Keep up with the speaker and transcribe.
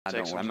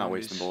I'm not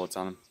wasting bullets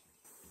on him.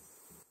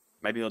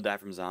 Maybe he'll die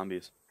from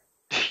zombies.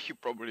 You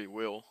probably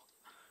will.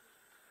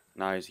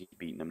 Now he's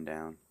beating them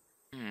down.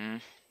 Hmm.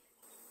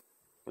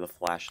 With a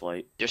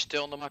flashlight. You're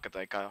still in the market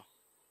there, Kyle.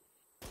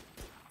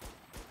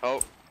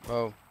 Oh.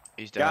 Oh.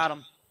 He's dead. Got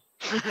him.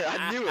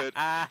 I knew it.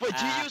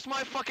 Wait, you used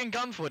my fucking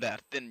gun for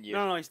that, didn't you?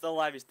 No, he's still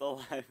alive. He's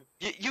still alive.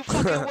 You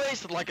fucking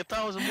wasted like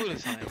 1,000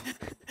 bullets on him.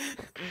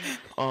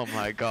 Oh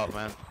my god,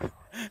 man.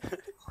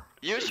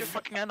 Use your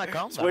fucking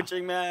anaconda.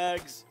 Switching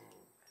mags.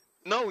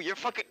 No, you're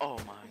fucking. Oh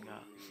my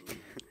god.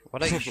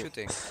 What are you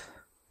shooting?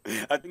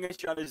 I think I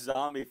shot a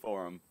zombie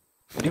for him.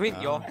 What do you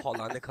mean your hot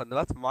anaconda?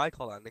 That's my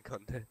hot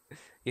anaconda.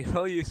 You're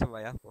not using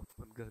my apple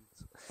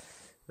guns.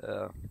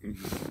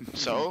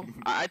 So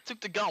I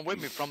took the gun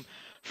with me from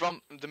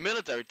the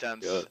military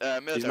tents.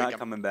 Military He's not camp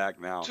coming back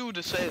now. to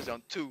the safe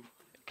zone to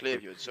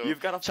Clearview. So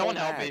You've got a someone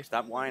full help mag. me.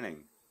 Stop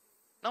whining.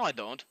 No, I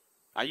don't.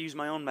 I use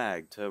my own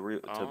mag to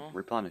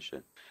replenish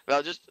it.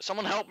 Well, just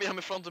someone help me. I'm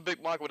in front of the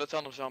big mark with a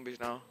ton of zombies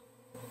now.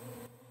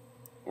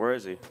 Where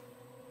is he?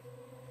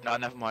 No,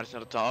 never mind. It's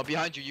not a ton. Oh,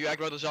 behind you. You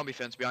aggro the zombie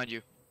fence behind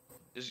you.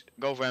 Just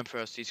go for him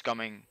first. He's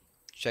coming.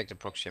 Check the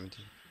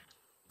proximity.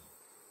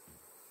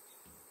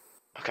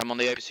 Okay, I'm on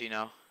the APC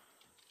now.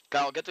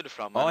 Kyle, get to the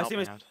front. Oh, Man. I Help see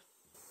me him. out.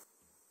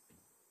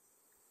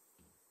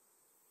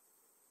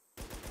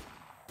 Oh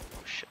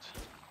shit.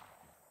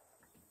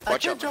 I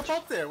Watch can't out, jump man.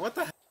 up there. What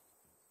the?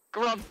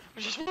 Come on,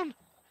 just run.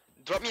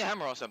 Drop me a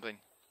hammer or something.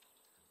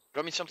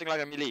 Drop me something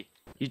like a melee.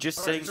 He's just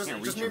Alright,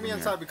 saying just meet me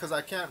inside because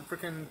I can't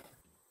freaking.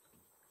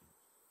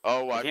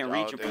 Oh, what? can't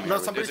reach him dude. from No,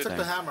 here. somebody This took thing.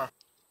 the hammer.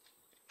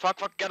 Fuck,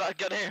 get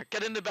here.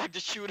 Get in the back to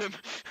shoot him.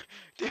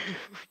 Dude.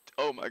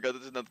 Oh my god,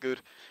 this is not good.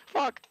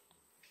 Fuck.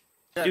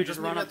 Yeah, Dude, just just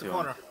meet run me up at the to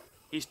corner. him.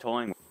 He's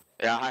toying.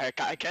 Yeah,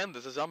 I can.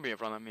 There's a zombie in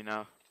front of me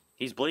now.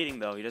 He's bleeding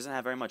though. He doesn't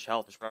have very much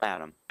health. Just run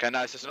at him. Okay,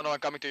 nice. There's another one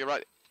coming to your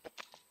right.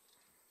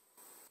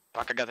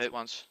 Fuck, I got hit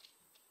once.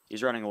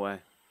 He's running away.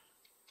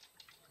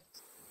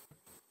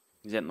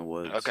 He's in the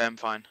woods. Okay, I'm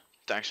fine.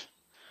 Thanks.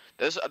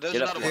 There's Get up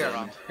another one here.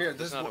 around. Here,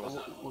 this is There's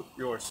another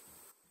yours.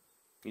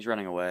 He's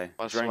running away.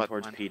 What's He's running what,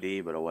 towards man?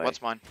 PD, but away.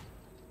 What's mine?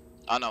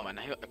 Oh no, man.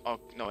 Oh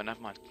no, never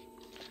mind.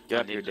 Get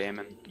I up here, need-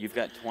 Damon. You've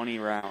got 20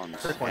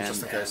 rounds Take one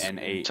just in case. and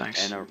 8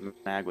 Thanks. and a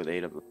mag with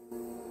 8 of them.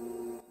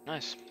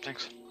 Nice,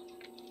 thanks.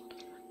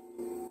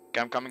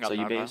 Okay, I'm coming up So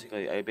now,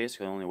 I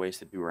basically only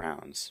wasted 2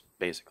 rounds,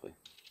 basically.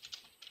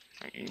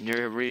 Kyle.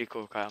 You're really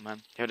cool, Kyle,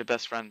 man. You're the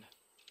best friend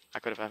I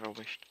could have ever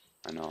wished.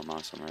 I know, I'm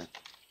awesome, right?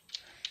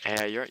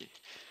 Yeah,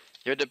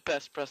 you're the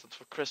best present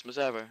for Christmas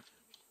ever.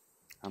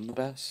 I'm the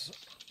best.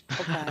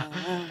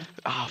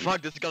 Ah,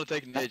 fuck, this is gonna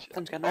take an age.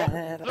 Oh,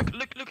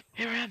 look,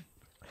 here I am.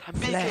 I'm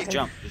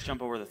peeking. Just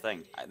jump over the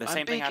thing. The I'm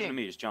same thing happened to peeking.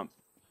 me, just jump.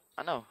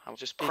 I know, I was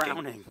just peeking.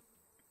 Crowning.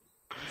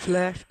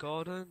 Flash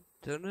Gordon.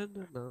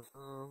 Dun-dun-dun-dun.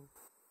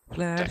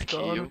 Flash Thank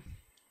Gordon. you.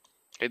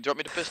 Hey, drop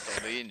me the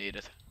pistol, do you need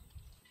it?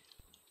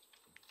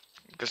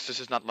 Because this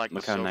is not like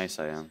Look the how silver- nice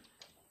I am.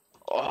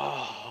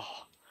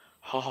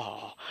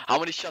 Oh, how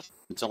many shots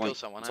It's to only, kill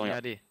someone? it's Any only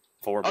idea?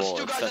 4 Oh, there's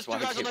bullets. two guys, That's why I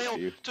on the gave it to hill.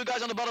 you. 2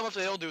 guys on the bottom of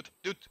the hill, dude.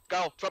 Dude,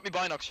 Kyle, drop me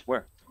binocs.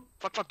 Where?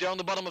 Fuck, they're on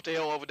the bottom of the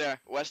hill over there.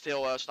 West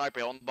hill, sniper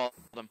hill on the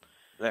bottom.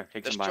 There,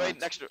 take They're some straight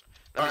binocs. next to.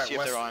 Let me see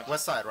if they're armed.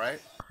 west side, right?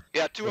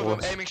 Yeah, 2 of them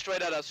West. aiming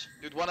straight at us.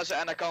 Dude, one is an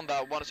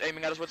anaconda, one is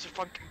aiming at us. What's the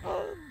fuck? I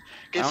Can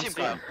you don't see him,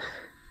 see Kyle? him.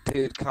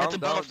 Dude, calm At the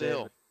down, bottom of the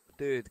hill.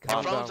 David. Dude, In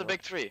calm front down. of the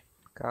big tree.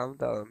 Calm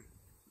down.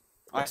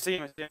 I see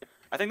him.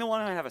 I think the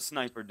one I have a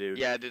sniper, dude.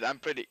 Yeah, dude, I'm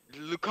pretty.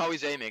 Look how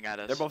he's aiming at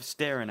us. They're both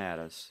staring at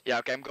us. Yeah,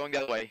 okay, I'm going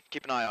that way.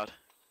 Keep an eye out.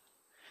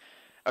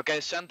 Okay,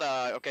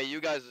 Santa. Okay, you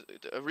guys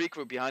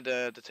regroup behind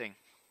the thing.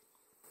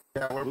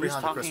 Yeah, we're Who's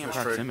behind the talking in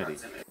Christmas tree.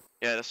 proximity?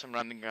 Yeah, that's some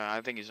random guy.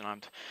 I think he's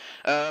unarmed.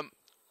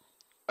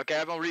 Okay,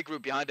 everyone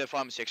regroup behind the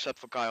pharmacy except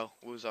for Kyle,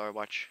 who's our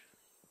watch.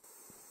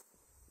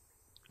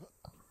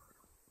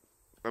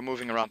 We're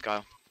moving around,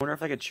 Kyle. I wonder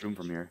if I could shoot him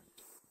from here.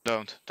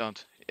 Don't.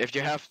 If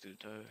you have to,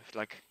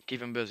 like,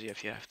 keep him busy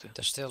if you have to.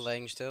 They're still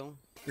laying still.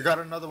 You got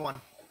another one.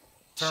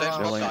 Turn Same around,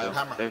 spot, Really? Kyle.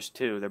 hammer. There's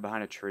 2. They're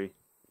behind a tree.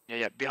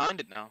 Yeah,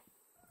 behind it now.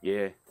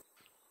 Yeah.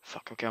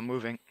 Fuck, okay, I'm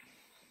moving.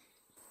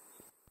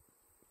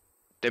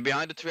 They're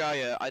behind the tree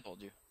I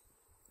told you.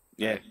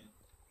 Yeah.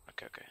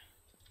 Okay.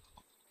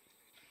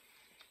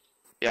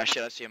 Yeah,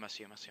 shit, I see him.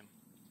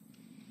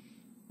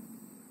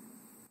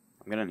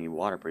 I'm gonna need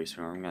water pretty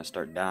soon. Or I'm gonna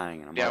start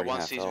dying, and I'm Yeah, already one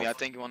half sees health. me. I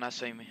think one has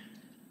seen me.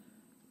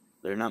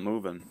 They're not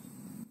moving.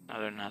 No,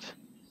 they're not.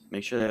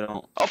 Make sure they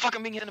don't Oh fuck,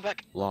 I'm being hit in the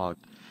back. log.